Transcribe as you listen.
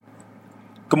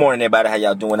Good morning, everybody. How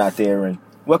y'all doing out there? And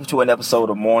welcome to an episode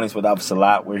of Mornings with Officer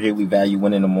Lot. We're here. We value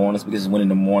winning in the mornings because winning in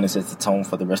the mornings sets the tone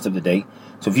for the rest of the day.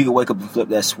 So if you can wake up and flip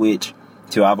that switch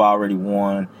to I've already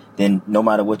won, then no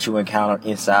matter what you encounter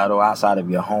inside or outside of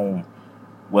your home,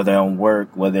 whether on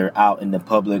work, whether out in the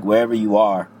public, wherever you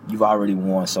are, you've already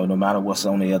won. So no matter what's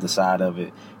on the other side of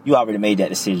it, you already made that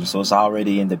decision. So it's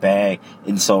already in the bag.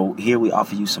 And so here we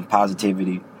offer you some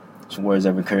positivity, some words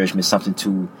of encouragement, something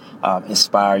to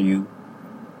inspire you,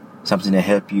 something to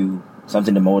help you,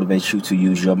 something to motivate you to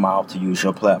use your mouth, to use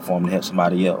your platform to help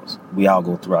somebody else. We all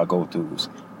go through our go-throughs.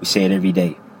 We say it every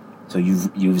day. So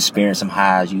you've experienced some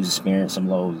highs, you've experienced some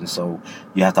lows, and so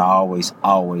you have to always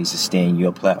extend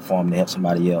your platform to help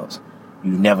somebody else.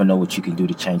 You never know what you can do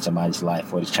to change somebody's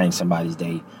life or to change somebody's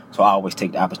day. So I always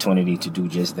take the opportunity to do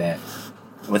just that.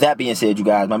 With that being said, you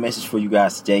guys, my message for you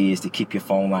guys today is to keep your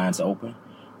phone lines open,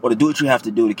 or to do what you have to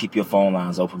do to keep your phone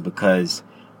lines open, because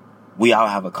we all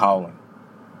have a calling.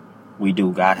 We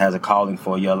do. God has a calling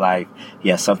for your life. He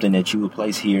has something that you will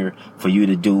place here for you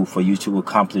to do, for you to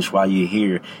accomplish while you're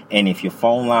here. And if your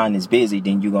phone line is busy,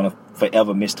 then you're going to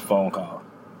forever miss the phone call.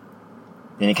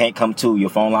 Then it can't come to. Your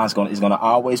phone line is going to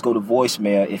always go to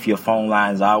voicemail if your phone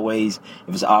line is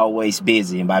always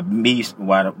busy. And by me,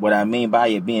 what I mean by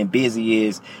it being busy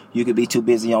is you could be too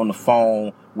busy on the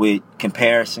phone with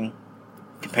comparing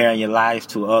your life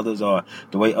to others or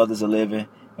the way others are living.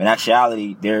 In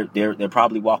actuality, they're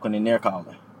probably walking in their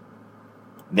calling.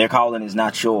 Their calling is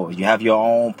not yours. You have your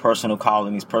own personal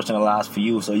calling. It's personalized for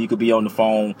you. So you could be on the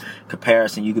phone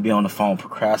comparison. You could be on the phone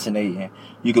procrastinating.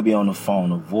 You could be on the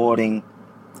phone avoiding.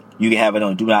 You can have it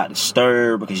on do not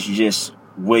disturb because you just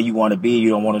where you want to be. You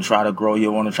don't want to try to grow. You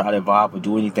don't want to try to evolve or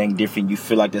do anything different. You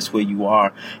feel like that's where you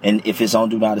are. And if it's on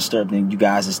do not disturb, then you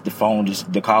guys,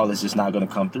 the call is just not going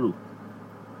to come through.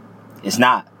 It's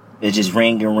not. It just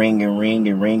ring and ring and ring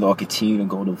and ring or continue to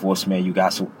go to voicemail, you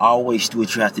guys. So always do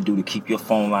what you have to do to keep your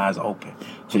phone lines open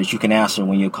so that you can answer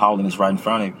when your calling is right in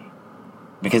front of you.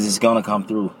 Because it's going to come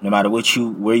through. No matter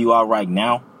where you are right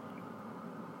now,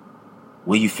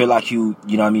 where you feel like you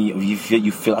know what I mean, if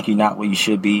you feel like you're not where you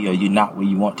should be or you're not where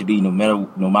you want to be, no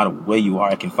matter where you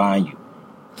are, it can find you.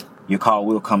 Your call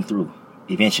will come through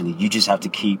eventually. You just have to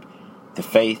keep the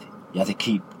faith. You have to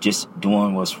keep just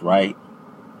doing what's right.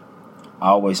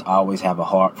 Always have a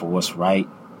heart for what's right.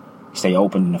 Stay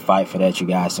open in the fight for that, you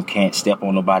guys. So can't step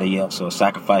on nobody else or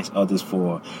sacrifice others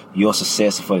for your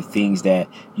success, for the things that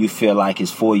you feel like is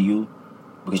for you,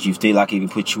 because you feel like it can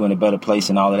put you in a better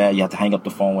place and all of that. You have to hang up the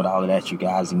phone with all of that, you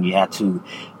guys, and you have to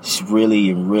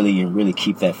really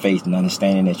keep that faith and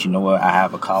understanding that, you know what, I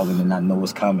have a calling and I know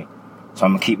what's coming. So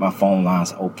I'm gonna keep my phone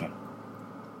lines open.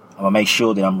 I'm going to make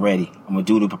sure that I'm ready. I'm going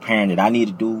to do the preparing that I need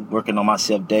to do, working on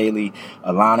myself daily,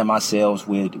 aligning myself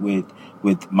with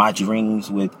my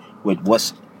dreams, with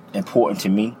what's important to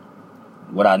me,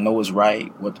 what I know is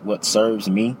right, what serves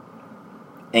me,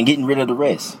 and getting rid of the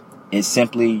rest. It's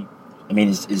simply,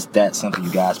 it's that simple,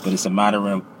 you guys, but it's a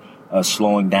matter of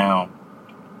slowing down.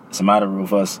 It's a matter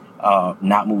of us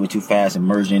not moving too fast and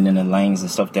merging in the lanes and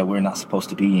stuff that we're not supposed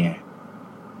to be in.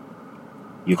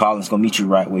 Your calling's going to meet you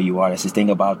right where you are. That's the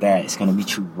thing about that. It's going to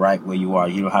meet you right where you are.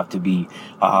 You don't have to be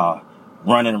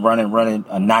running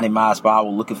 90 miles per hour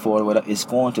looking for it. Whatever. It's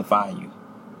going to find you.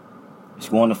 It's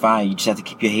going to find you. You just have to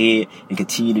keep your head and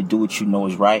continue to do what you know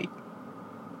is right.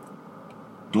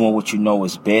 Doing what you know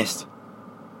is best.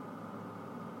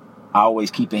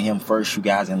 Always keeping him first, you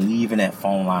guys, and leaving that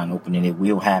phone line open, and it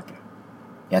will happen.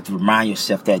 You have to remind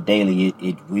yourself that daily.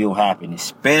 It will happen,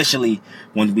 especially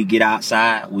when we get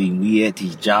outside, when we at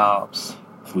these jobs,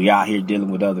 we out here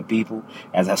dealing with other people.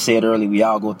 As I said earlier, we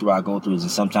all go through our go-throughs,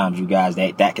 and sometimes, you guys,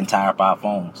 that can tire up our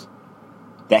phones.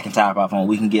 That can tire up our phone.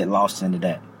 We can get lost into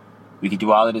that. We can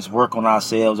do all of this work on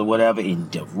ourselves or whatever,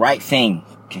 and the right thing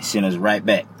can send us right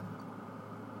back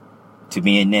to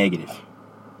being negative,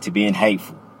 to being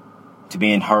hateful, to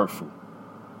being hurtful,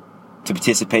 to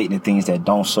participate in the things that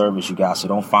don't serve us, you guys. So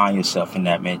don't find yourself in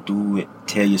that, man. Do it.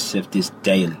 Tell yourself this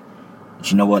daily.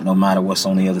 But you know what? No matter what's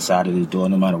on the other side of the door,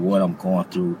 no matter what I'm going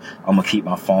through, I'm going to keep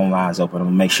my phone lines open. I'm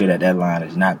going to make sure that line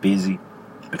is not busy,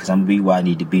 because I'm going to be where I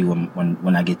need to be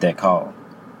when I get that call.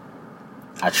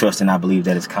 I trust and I believe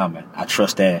that it's coming. I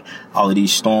trust that all of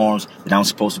these storms that I'm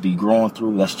supposed to be growing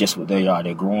through, that's just what they are.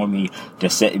 They're growing me.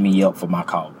 They're setting me up for my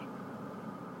calling,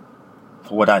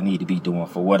 for what I need to be doing,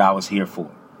 for what I was here for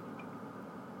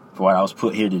what I was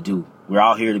put here to do. We're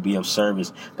all here to be of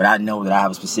service, but I know that I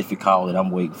have a specific call that I'm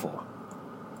waiting for,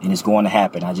 and it's going to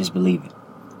happen. I just believe it.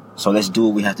 So let's do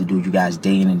what we have to do, you guys,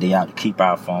 day in and day out, to keep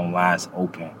our phone lines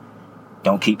open.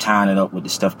 Don't keep tying it up with the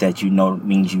stuff that you know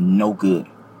means you no good,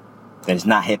 that is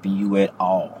not helping you at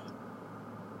all.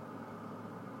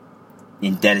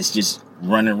 and that is just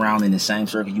running around in the same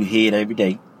circle. You hear it every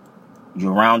day.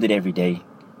 You're around it every day.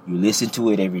 You listen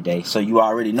to it every day. So you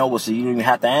already know what, so you don't even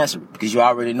have to answer it because you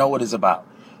already know what it's about.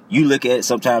 You look at it,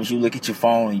 sometimes you look at your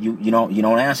phone and you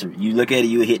don't answer it. You look at it,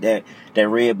 you hit that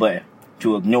red button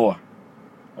to ignore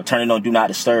or turn it on do not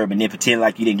disturb and then pretend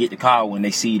like you didn't get the call when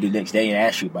they see you the next day and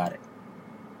ask you about it.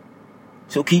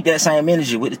 So keep that same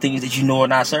energy with the things that you know are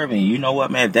not serving you. You know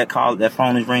what, man? If that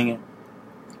phone is ringing,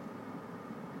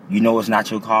 you know it's not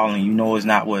your calling. You know it's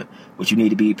not what you need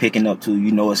to be picking up to.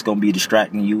 You know it's going to be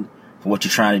distracting you from what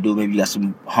you're trying to do. Maybe you got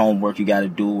some homework you got to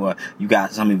do, or you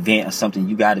got some event or something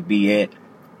you got to be at.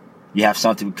 You have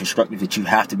something constructive that you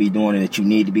have to be doing and that you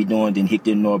need to be doing, then hit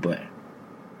the ignore button.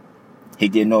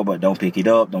 Hit the ignore button. Don't pick it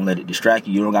up. Don't let it distract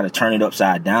you. You don't got to turn it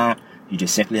upside down. You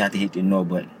just simply have to hit the ignore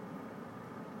button.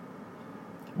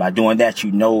 By doing that,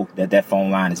 you know that phone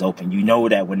line is open. You know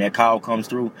that when that call comes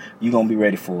through, you're going to be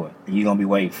ready for it. And you're going to be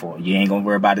waiting for it. You ain't going to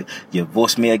worry about it. Your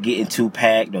voicemail getting too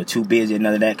packed or too busy and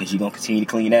none of that, because you're going to continue to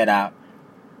clean that out.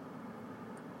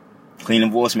 Clean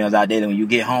them voicemails out there. When you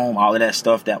get home, all of that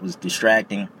stuff that was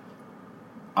distracting,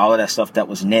 all of that stuff that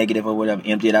was negative or whatever,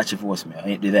 empty it out your voicemail.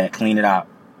 Empty that. Clean it out.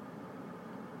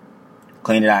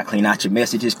 Clean it out. Clean out your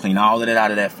messages. Clean all of that out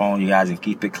of that phone, you guys, and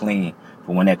keep it clean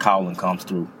for when that calling comes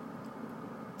through.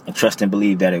 And trust and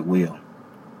believe that it will.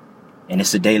 And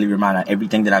it's a daily reminder.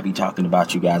 Everything that I be talking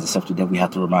about, you guys, is something that we have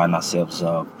to remind ourselves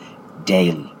of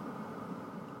daily.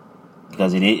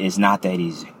 Because it is not that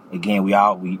easy. Again, we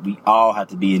all have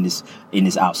to be in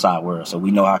this outside world. So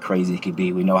we know how crazy it can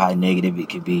be. We know how negative it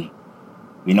can be.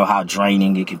 We know how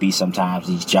draining it can be sometimes.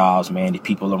 These jobs, man, the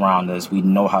people around us, we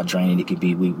know how draining it can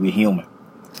be. We're human.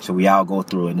 So we all go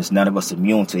through it. And there's none of us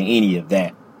immune to any of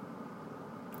that.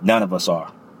 None of us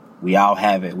are. We all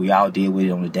have it. We all deal with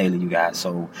it on the daily, you guys.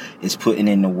 So it's putting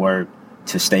in the work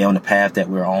to stay on the path that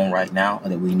we're on right now, or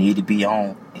that we need to be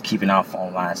on, and keeping our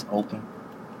phone lines open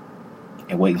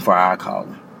and waiting for our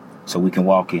calling so we can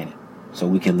walk in it, so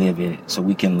we can live in it, so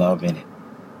we can love in it.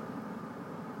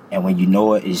 And when you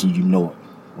know it, you know it.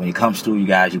 When it comes through, you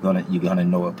guys, you're gonna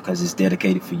know it because it's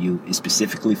dedicated for you. It's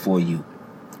specifically for you.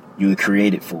 You were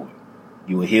created for it.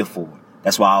 You were here for it.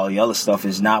 That's why all the other stuff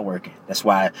is not working. That's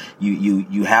why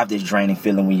you have this draining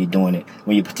feeling when you're doing it,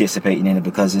 when you're participating in it,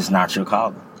 because it's not your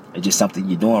calling. It's just something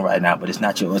you're doing right now, but it's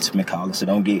not your ultimate calling. So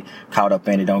don't get caught up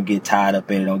in it. Don't get tied up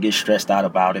in it. Don't get stressed out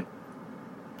about it.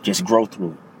 Just grow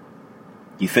through it.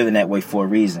 You're feeling that way for a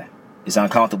reason. It's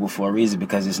uncomfortable for a reason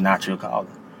because it's not your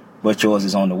calling. But yours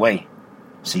is on the way.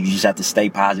 So you just have to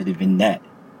stay positive in that.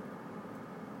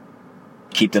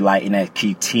 Keep the light in that.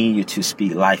 Continue to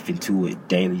speak life into it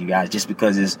daily, you guys. Just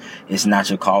because it's not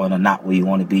your calling or not where you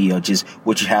want to be or just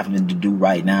what you happen to do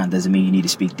right now doesn't mean you need to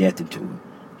speak death into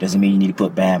it. Doesn't mean you need to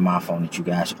put bad mouth on it, you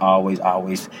guys.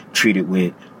 Always treat it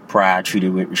with pride, treat it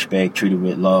with respect, treat it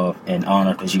with love and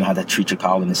honor, because you're going to have to treat your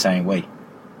calling the same way.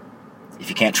 If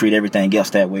you can't treat everything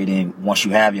else that way, then once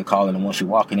you have your calling and once you're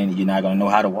walking in it, you're not going to know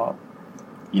how to walk.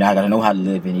 You're not going to know how to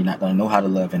live in it. You're not going to know how to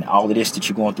love in it. All of this that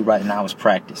you're going through right now is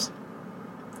practice.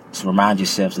 So remind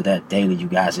yourselves of that daily, you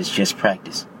guys. It's just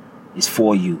practice. It's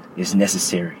for you. It's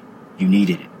necessary. You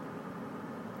needed it.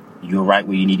 You're right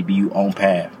where you need to be, your own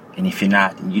path. And if you're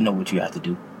not, then you know what you have to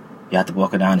do. You have to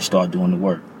walk down and start doing the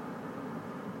work.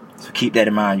 So keep that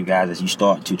in mind, you guys, as you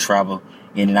start to travel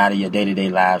in and out of your day-to-day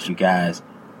lives, you guys.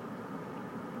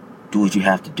 Do what you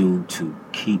have to do to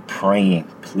keep praying,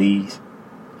 please.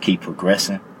 Keep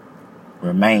progressing.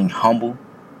 Remain humble.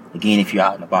 Again, if you're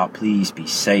out and about, please be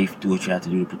safe. Do what you have to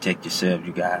do to protect yourself,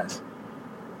 you guys.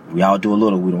 We all do a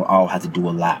little. We don't all have to do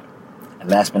a lot. And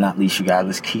last but not least, you guys,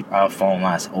 let's keep our phone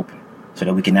lines open so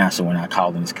that we can answer when our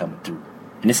calling is coming through.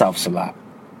 And it's Officer Lot.